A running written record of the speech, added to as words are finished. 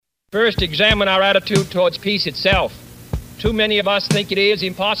First, examine our attitude towards peace itself. Too many of us think it is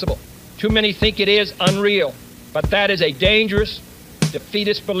impossible. Too many think it is unreal. But that is a dangerous,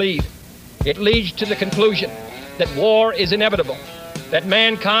 defeatist belief. It leads to the conclusion that war is inevitable, that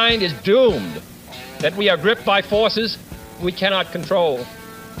mankind is doomed, that we are gripped by forces we cannot control.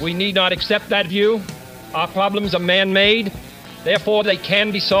 We need not accept that view. Our problems are man-made, therefore they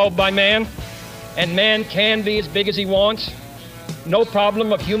can be solved by man, and man can be as big as he wants. No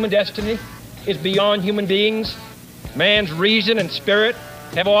problem of human destiny is beyond human beings. Man's reason and spirit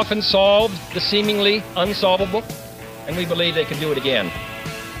have often solved the seemingly unsolvable, and we believe they can do it again.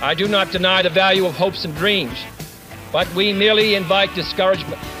 I do not deny the value of hopes and dreams, but we merely invite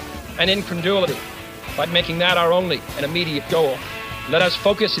discouragement and incredulity by making that our only and immediate goal. Let us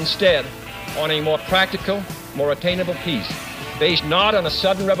focus instead on a more practical, more attainable peace, based not on a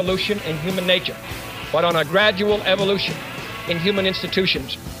sudden revolution in human nature, but on a gradual evolution in human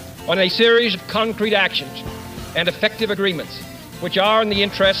institutions, on a series of concrete actions and effective agreements which are in the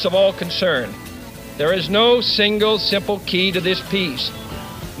interests of all concerned. There is no single simple key to this peace,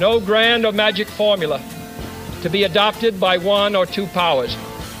 no grand or magic formula to be adopted by one or two powers.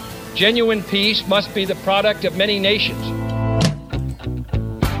 Genuine peace must be the product of many nations.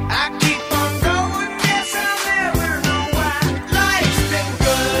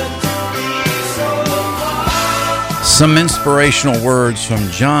 Some inspirational words from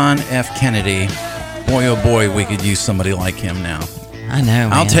John F. Kennedy. Boy, oh boy, we could use somebody like him now. I know,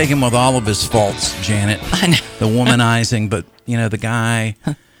 man. I'll take him with all of his faults, Janet. I know. The womanizing, but, you know, the guy.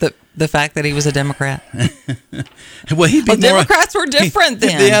 The fact that he was a Democrat. Well, he'd be more, Democrats were different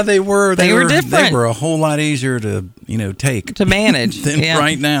then. Yeah, they were. They were different. They were a whole lot easier to, take. To manage. than yeah.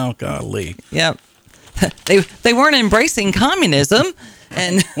 right now, golly. Yep. They weren't embracing communism.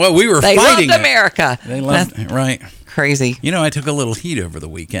 And well, we were they fighting loved America. They loved it, right. Crazy. I took a little heat over the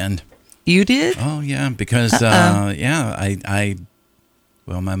weekend. You did? Oh, yeah, because, my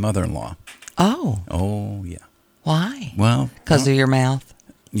mother-in-law. Oh. Oh, yeah. Why? Well. Because of your mouth?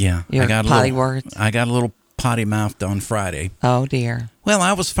 Yeah. Your potty words? I got a little potty mouthed on Friday. Oh, dear. Well,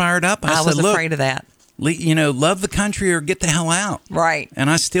 I was fired up. I was afraid of that. Love the country or get the hell out. Right. And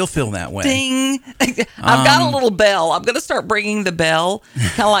I still feel that way. Ding. I've got a little bell. I'm going to start bringing the bell,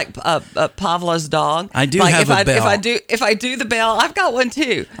 kind of like Pavlov's dog. I do have a bell. If I do the bell, I've got one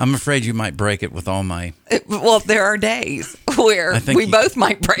too. I'm afraid you might break it with all my... Well, there are days where we both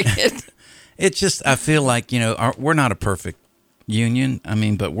might break it. It's just, I feel like, we're not a perfect union. I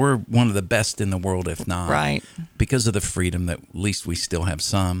mean, but we're one of the best in the world, if not. Right. Because of the freedom that at least we still have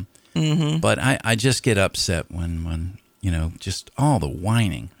some. Mm-hmm. But I just get upset when just all the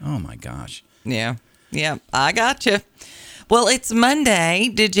whining. Oh, my gosh. Yeah. Yeah. I got you. Well, it's Monday.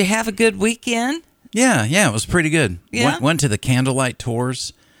 Did you have a good weekend? Yeah. It was pretty good. Yeah. Went to the candlelight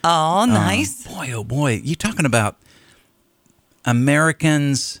tours. Oh, nice. Boy, oh, boy. You talking about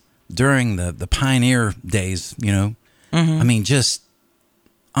Americans during the pioneer days, Mm-hmm. I mean, just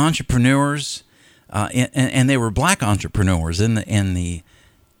entrepreneurs, and they were black entrepreneurs in the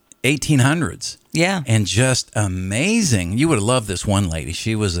 1800s. Yeah. And just amazing. You would have loved this one lady.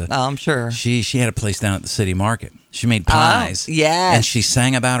 She was I'm sure. She had a place down at the city market. She made pies. Yes. And she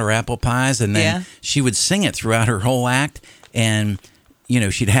sang about her apple pies, and then she would sing it throughout her whole act. And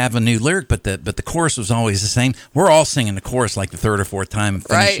she'd have a new lyric, but the chorus was always the same. We're all singing the chorus like the third or fourth time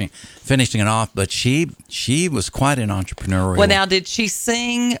and finishing it off. But she was quite an entrepreneurial. Well, now, did she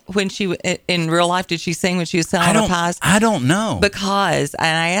sing when she in real life? Did she sing when she was selling her pies? I don't know,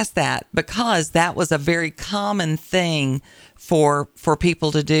 and I asked that because that was a very common thing for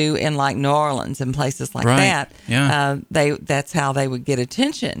people to do in like New Orleans and places like that. Yeah, that's how they would get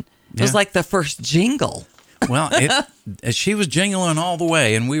attention. It was like the first jingle. Well, she was jingling all the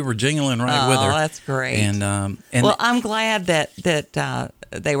way, and we were jingling right with her. Oh, that's great. And well, I'm glad that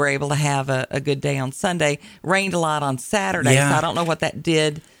they were able to have a good day on Sunday. Rained a lot on Saturday, so I don't know what that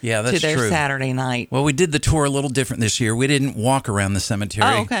did to their Saturday night. Well, we did the tour a little different this year. We didn't walk around the cemetery.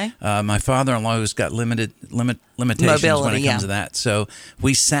 Oh, okay. My father-in-law, who's got limitations mobility, when it comes to that, so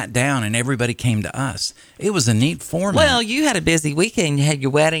we sat down and everybody came to us. It was a neat format. Well, you had a busy weekend. You had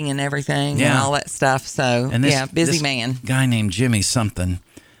your wedding and everything and all that stuff. So, busy man. Guy named Jimmy something.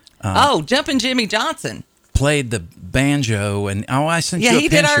 Jumpin' Jimmy Johnson. Played the banjo, and I sent you a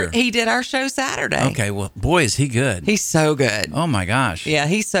picture. He did our show Saturday. Okay, well, boy, is he good. He's so good. Oh, my gosh. Yeah,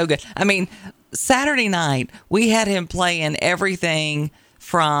 he's so good. I mean, Saturday night, we had him playing everything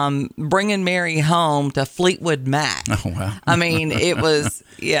from Bringing Mary Home to Fleetwood Mac. Oh, wow. I mean, it was,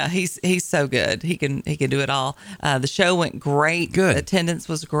 he's so good. He can do it all. The show went great. Good. Attendance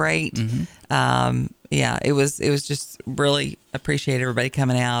was great. Mm-hmm. It was just really appreciate everybody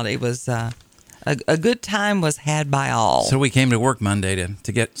coming out. It was a good time was had by all. So we came to work Monday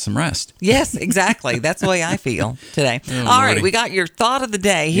to get some rest. Yes, exactly. That's the way I feel today. All right, we got your thought of the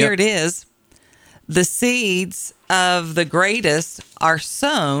day. Here it is. The seeds of the greatest are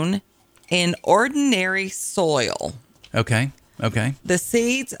sown in ordinary soil. Okay. The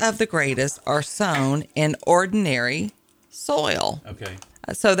seeds of the greatest are sown in ordinary soil. Okay.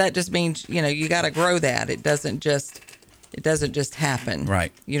 So that just means, you got to grow that. It doesn't just happen.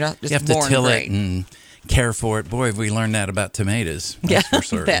 Right. You're not just you have born to till great. it and care for it. Boy, have we learned that about tomatoes. That's for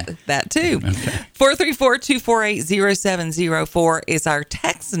certain. that too. 434-248-0704 is our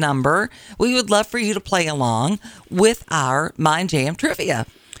text number. We would love for you to play along with our Mind Jam trivia.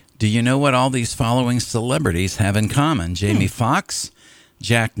 Do you know what all these following celebrities have in common? Jamie Foxx,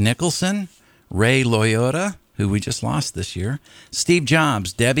 Jack Nicholson, Ray Liotta, who we just lost this year, Steve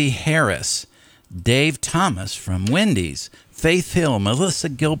Jobs, Debbie Harris, Dave Thomas from Wendy's, Faith Hill, Melissa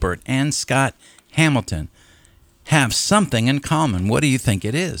Gilbert, and Scott Hamilton have something in common. What do you think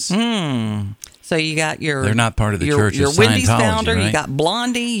it is? So you got they're not part of the Church of Scientology, Wendy's founder, right? You got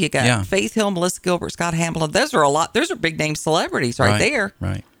Blondie, you got Faith Hill, Melissa Gilbert, Scott Hamilton. Those are big name celebrities right there.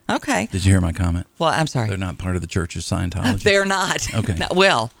 Right. Okay. Did you hear my comment? Well, I'm sorry. They're not part of the Church of Scientology. They're not. Okay.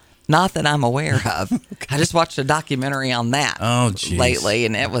 Not that I'm aware of. I just watched a documentary on that lately,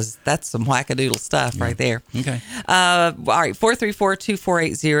 and that's some wackadoodle stuff right there. Okay. All right,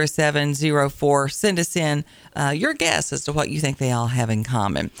 434-248-0704. Send us in your guess as to what you think they all have in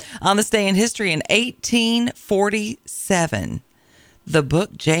common. On this day in history, in 1847, the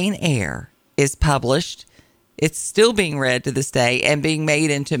book Jane Eyre is published. It's still being read to this day and being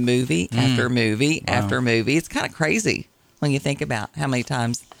made into movie after movie after movie. It's kind of crazy when you think about how many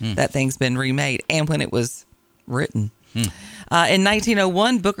times that thing's been remade and when it was written. In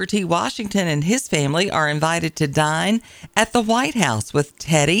 1901, Booker T. Washington and his family are invited to dine at the White House with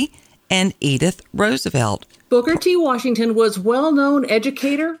Teddy and Edith Roosevelt. Booker T. Washington was a well-known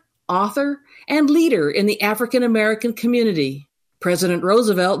educator, author, and leader in the African American community. President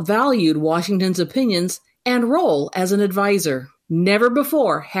Roosevelt valued Washington's opinions and role as an advisor. Never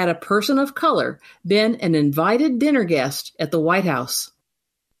before had a person of color been an invited dinner guest at the White House.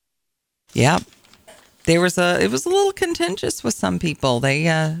 Yep. It was a little contentious with some people. They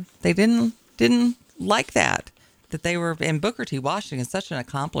didn't like that they were, and Booker T. Washington, such an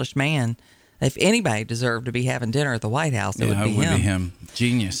accomplished man. If anybody deserved to be having dinner at the White House, it would be him.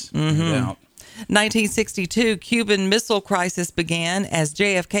 Genius. Mm-hmm. No doubt. 1962, Cuban Missile Crisis began as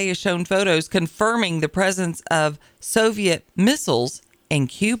JFK has shown photos confirming the presence of Soviet missiles in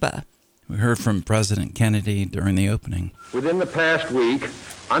Cuba. We heard from President Kennedy during the opening. Within the past week,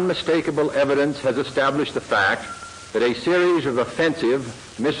 unmistakable evidence has established the fact that a series of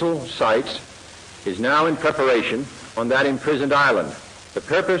offensive missile sites is now in preparation on that imprisoned island. The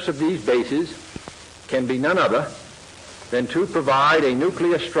purpose of these bases can be none other than to provide a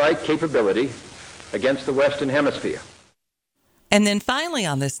nuclear strike capability against the Western Hemisphere. And then finally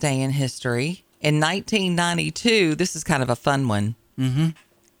on this day in history, in 1992, this is kind of a fun one. Mm-hmm.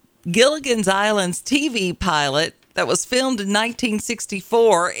 Gilligan's Island's TV pilot that was filmed in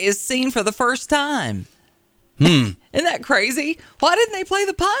 1964 is seen for the first time. Isn't that crazy? Why didn't they play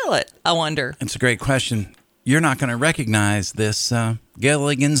the pilot, I wonder? It's a great question. You're not going to recognize this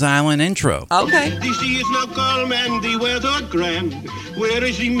Gilligan's Island intro. Okay. The sea is now calm and the weather grand. Where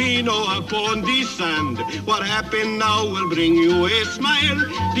is the minnow upon the sand? What happened now will bring you a smile.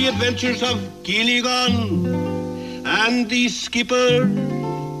 The adventures of Gilligan and the skipper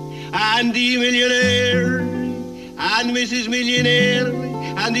and the millionaire and Mrs. Millionaire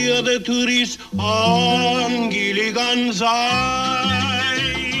and the other tourists on Gilligan's Island.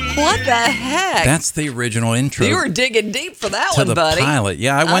 What the heck? That's the original intro. You were digging deep for that one, buddy. To the pilot.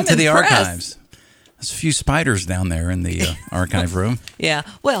 Yeah, I went to the impressed. archives. There's a few spiders down there in the archive room. Yeah.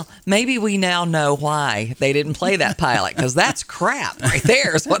 Well, maybe we now know why they didn't play that pilot, because that's crap right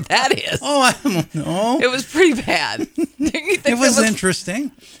there is what that is. Oh, I don't know. It was pretty bad. It was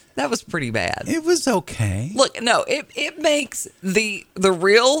interesting. That was pretty bad. It was okay. Look, no, it makes the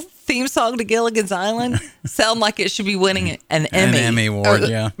real theme song to Gilligan's Island sound like it should be winning an Emmy. An Emmy award,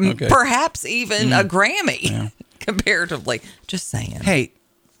 yeah. Okay. Perhaps even a Grammy, comparatively. Just saying. Hey,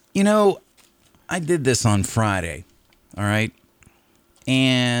 I did this on Friday, all right?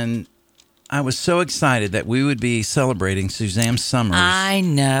 And I was so excited that we would be celebrating Suzanne Summers'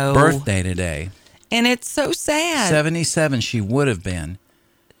 birthday today. And it's so sad. 77 she would have been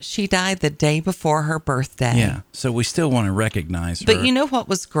she died the day before her birthday. Yeah. So we still want to recognize her. But you know what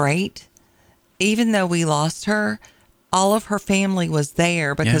was great? Even though we lost her, all of her family was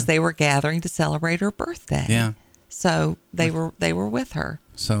there because they were gathering to celebrate her birthday. Yeah. So they were with her.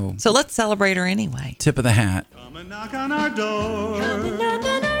 So let's celebrate her anyway. Tip of the hat. Come and knock on our door. Come and knock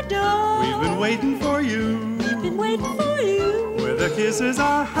on our door. We've been waiting for you. We've been waiting for you. Where the kisses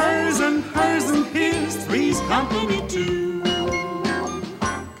are hers and his, three's company too.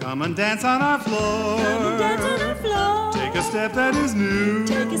 Come and dance on our floor. Come and dance on our floor. Take a step that is new.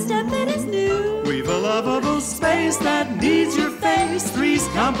 Take a step that is new. We've a lovable space that needs your face, three's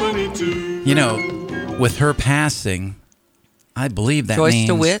company too. You know, with her passing, I believe that Joyce means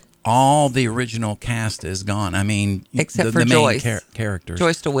DeWitt? all the original cast is gone. I mean, Except for the Joyce. main characters.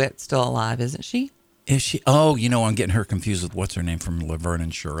 Joyce DeWitt's still alive, isn't she? Is she? Oh, you know, I'm getting her confused with what's her name from Laverne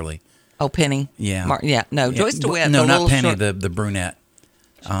and Shirley. Oh, Penny. Yeah. No, Joyce DeWitt. No, the not little Penny, short- the brunette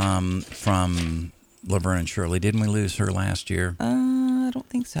from Laverne and Shirley. Didn't we lose her last year? I don't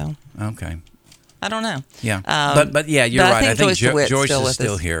think so. Okay. I don't know. Yeah. Um, but yeah, you're but I right. I think think Joyce DeWitt's Joyce still is with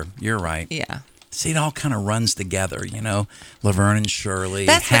still us. here. You're right. Yeah. See, it all kind of runs together, you know. Laverne and Shirley,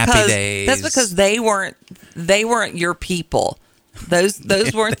 That's Happy because, Days. That's because they weren't your people. Those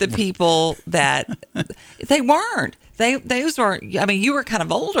weren't the people that they weren't. Those were. I mean, you were kind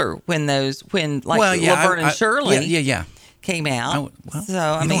of older when Laverne and Shirley yeah. came out. You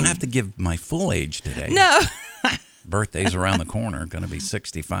don't have to give my full age today. No. Birthday's around the corner. Going to be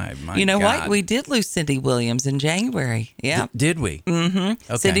 65. My You know God. what? We did lose Cindy Williams in January. Yeah. Did we? Mm-hmm.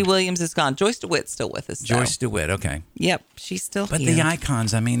 Okay. Cindy Williams is gone. Joyce DeWitt's still with us. though. Joyce DeWitt. Okay. Yep, she's still But here. the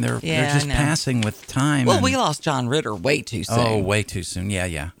icons, I mean, they're just I know. passing with time. Well, and- we lost John Ritter way too soon. Oh, way too soon.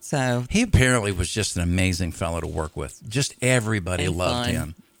 Yeah. So He apparently was just an amazing fellow to work with. Just everybody And loved fun.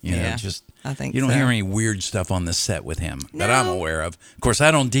 him. You know, Yeah, just I think you don't so. hear any weird stuff on the set with him that I'm No. aware of. Of course,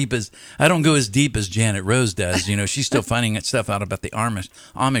 I don't go as deep as Janet Rose does. You know, she's still finding stuff out about the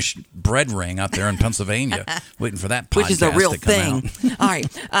Amish bread ring up there in Pennsylvania, waiting for that podcast which is a real to come thing. out. All right.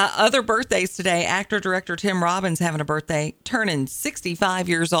 Other birthdays today. Actor-director Tim Robbins having a birthday, turning 65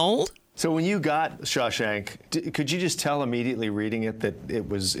 years old. So when you got Shawshank, could you just tell immediately reading it that it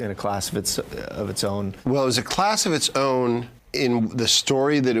was in a class of its own? Well, it was a class of its own in the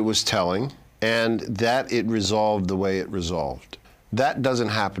story that it was telling, and that it resolved the way it resolved. That doesn't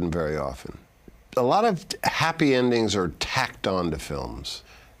happen very often. A lot of happy endings are tacked on to films.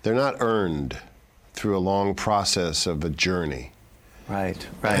 They're not earned through a long process of a journey. Right.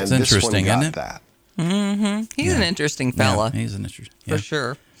 And That's this interesting, one got isn't it? that. Mm-hmm. He's an interesting fella. Yeah, he's an interesting For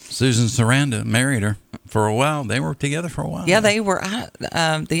sure. Susan Sarandon married her for a while. They were together for a while. Yeah, they were.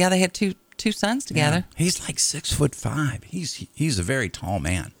 They had two sons together. Yeah. He's like 6'5". He's a very tall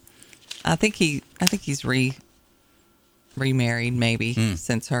man. I think he's remarried maybe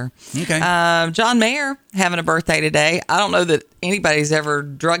since her. Okay. John Mayer having a birthday today. I don't know that anybody's ever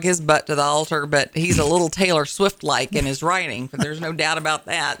drug his butt to the altar, but he's a little Taylor Swift-like in his writing. But there's no doubt about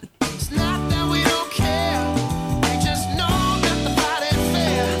that. It's not that we don't care. We just know that the party's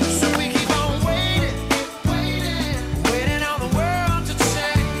fair. So we keep on waiting on the world to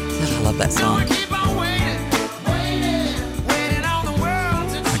change. I love that song. Keep on waiting on the world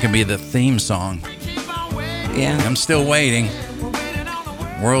to That could be the theme song. Yeah. I'm still waiting.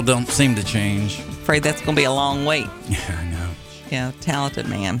 World don't seem to change. Afraid that's going to be a long wait. Yeah, I know. Yeah, talented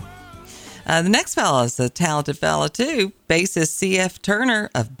man. The next fella is a talented fella too. Bassist C.F. Turner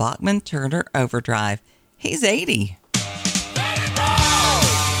of Bachman Turner Overdrive. He's 80.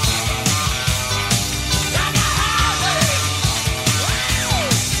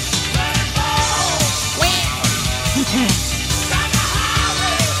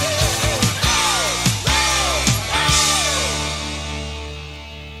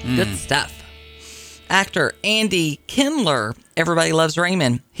 Good stuff. Actor Andy Kindler. Everybody loves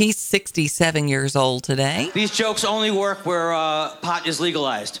Raymond. He's 67 years old today. These jokes only work where pot is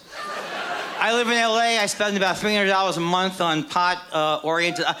legalized. I live in LA. I spend about $300 a month on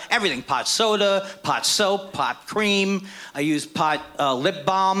pot-oriented everything. Pot soda, pot soap, pot cream. I use pot lip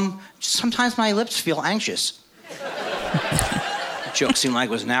balm. Sometimes my lips feel anxious. The joke seemed like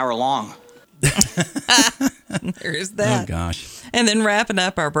it was an hour long. There's that. Oh, gosh. And then wrapping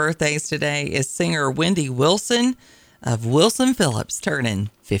up our birthdays today is singer Wendy Wilson of Wilson Phillips, turning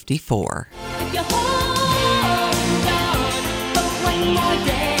 54. If you hold on for one more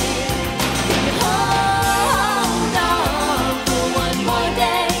day, if you hold on for one more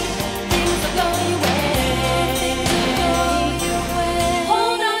day, things will go your way, things will go your way.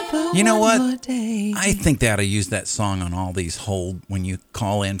 Hold on for You know one what? more day. I think they ought to use that song on all these hold when you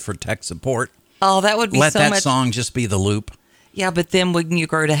call in for tech support. Oh, that would be Let so that much. song just be the loop. Yeah, but then wouldn't you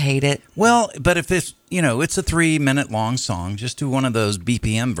grow to hate it? Well, but if it's, it's a 3-minute long song, just do one of those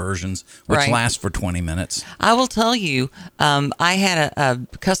BPM versions, which Right. lasts for 20 minutes. I will tell you, I had a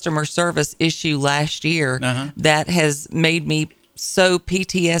customer service issue last year that has made me so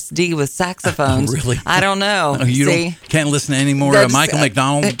PTSD with saxophones. Really? I don't know. Oh, you See? can't listen to any more That's- Michael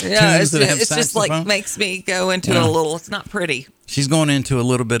McDonald tunes it's, that have it's just like saxophone? makes me go into Yeah. a little. It's not pretty. She's going into a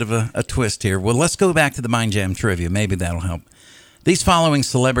little bit of a twist here. Well, let's go back to the Mind Jam trivia. Maybe that'll help. These following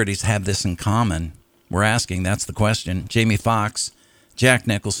celebrities have this in common. We're asking, that's the question. Jamie Foxx, Jack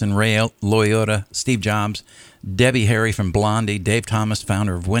Nicholson, Ray Liotta, Steve Jobs, Debbie Harry from Blondie, Dave Thomas,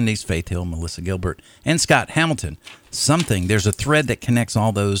 founder of Wendy's, Faith Hill, Melissa Gilbert, and Scott Hamilton. There's a thread that connects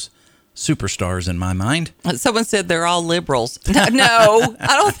all those superstars in my mind. Someone said they're all liberals. No,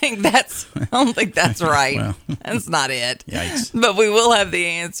 I don't think that's right. Well. That's not it. Yikes. But we will have the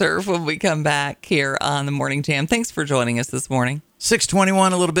answer when we come back here on the Morning Jam. Thanks for joining us this morning.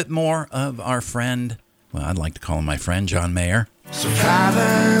 621, a little bit more of our friend, well, I'd like to call him my friend, John Mayer. So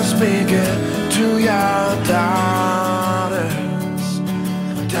fathers, be good to your daughters.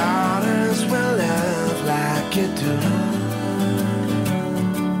 Daughters will love like you do.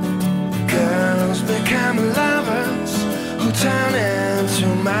 Girls become lovers who turn into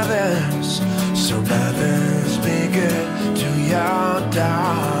mothers. So mothers, be good to your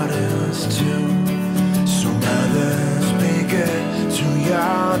daughters too. So mothers, be good to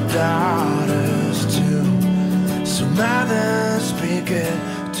your daughters too. So mothers, be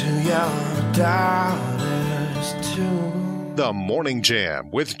good to your daughters too. The Morning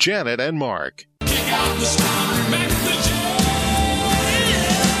Jam with Janet and Mark. Kick out the storm, make the jam.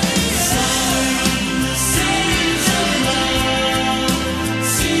 Seeds of love,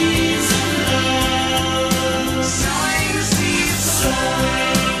 seeds of love. Sowing the seeds of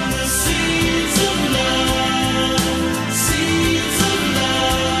love, seeds of love, seeds of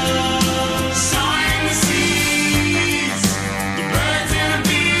love. Sowing the seeds, the birds and the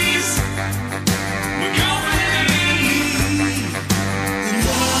bees. We're going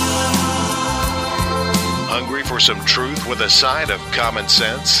Hungry for some truth with a side of common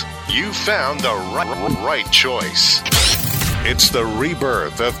sense? You found the right choice. It's the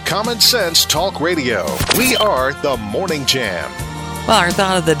rebirth of Common Sense Talk Radio. We are the Morning Jam. Well, our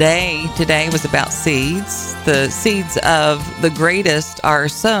thought of the day today was about seeds. The seeds of the greatest are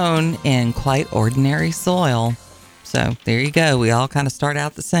sown in quite ordinary soil. So there you go. We all kind of start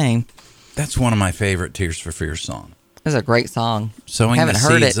out the same. That's one of my favorite Tears for Fears songs. It's a great song. Sowing Haven't the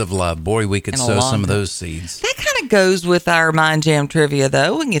heard seeds it of love. Boy, we could in a sow long some of time. those seeds. That kind of goes with our Mind Jam trivia,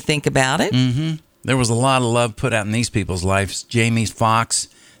 though, when you think about it. Mm-hmm. There was a lot of love put out in these people's lives. Jamie Foxx,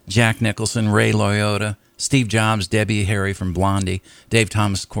 Jack Nicholson, Ray Liotta, Steve Jobs, Debbie Harry from Blondie, Dave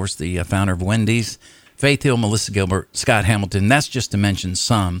Thomas, of course, the founder of Wendy's, Faith Hill, Melissa Gilbert, Scott Hamilton. That's just to mention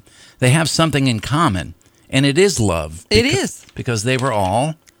some. They have something in common, and it is love. It is. Because they were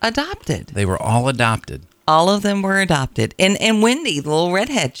all Adopted. They were all adopted. All of them were adopted. And Wendy, the little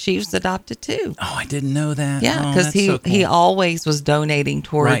redhead, she was adopted too. Oh, I didn't know that. Yeah, Oh, because that's so cool. he always was donating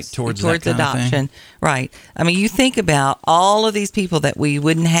towards Right, towards that kind of adoption. Right. I mean, you think about all of these people that we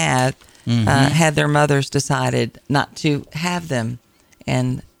wouldn't have had their mothers decided not to have them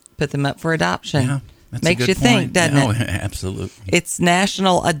and put them up for adoption. Yeah, that's a Makes good you think, point. doesn't Oh, it? absolutely. It's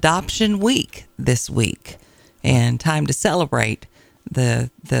National Adoption Week this week, and time to celebrate the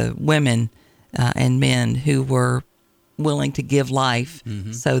women and men who were willing to give life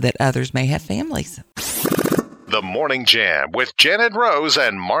so that others may have families. The Morning Jam with Janet Rose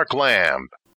and Mark Lamb.